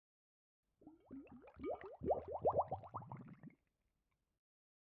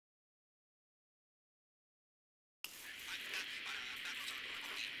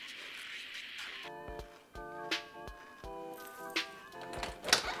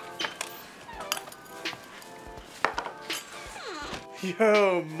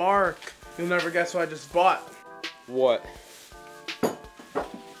Yo, Mark, you'll never guess what I just bought. What?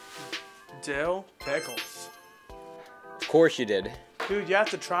 Dill Pickles. Of course you did. Dude, you have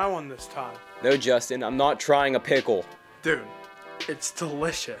to try one this time. No, Justin, I'm not trying a pickle. Dude, it's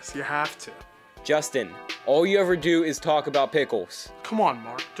delicious. You have to. Justin, all you ever do is talk about pickles. Come on,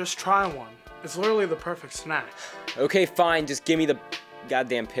 Mark, just try one. It's literally the perfect snack. Okay, fine, just give me the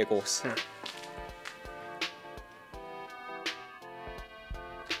goddamn pickles. Here.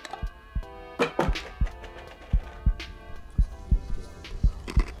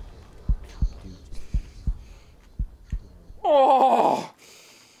 Oh!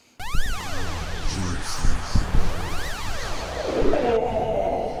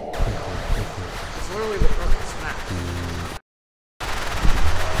 It's literally the perfect snack.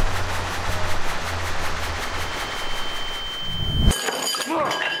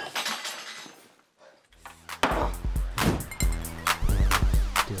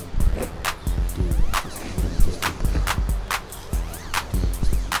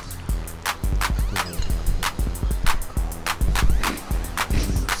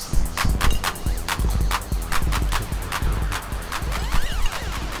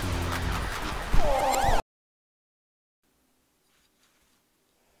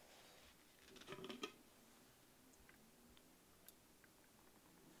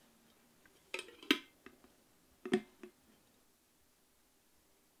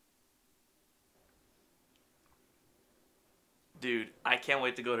 Dude, I can't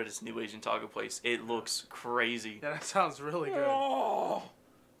wait to go to this new Asian taco place. It looks crazy. Yeah, that sounds really good. Oh.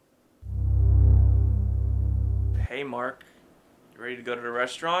 Hey, Mark. You ready to go to the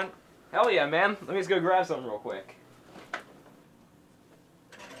restaurant? Hell yeah, man. Let me just go grab something real quick.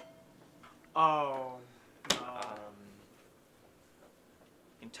 Oh, no. I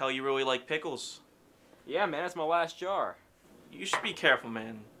can tell you really like pickles. Yeah, man, that's my last jar. You should be careful,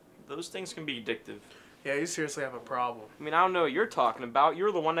 man. Those things can be addictive. Yeah, you seriously have a problem. I mean, I don't know what you're talking about.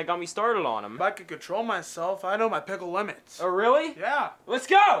 You're the one that got me started on them. If I could control myself, I know my pickle limits. Oh, really? Yeah. Let's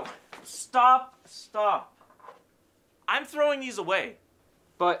go! Stop. I'm throwing these away.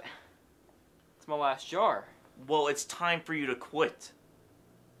 But it's my last jar. Well, it's time for you to quit.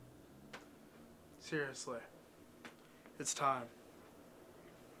 Seriously. It's time.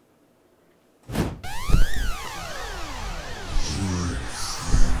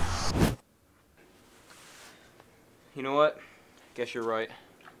 You know what? Guess you're right.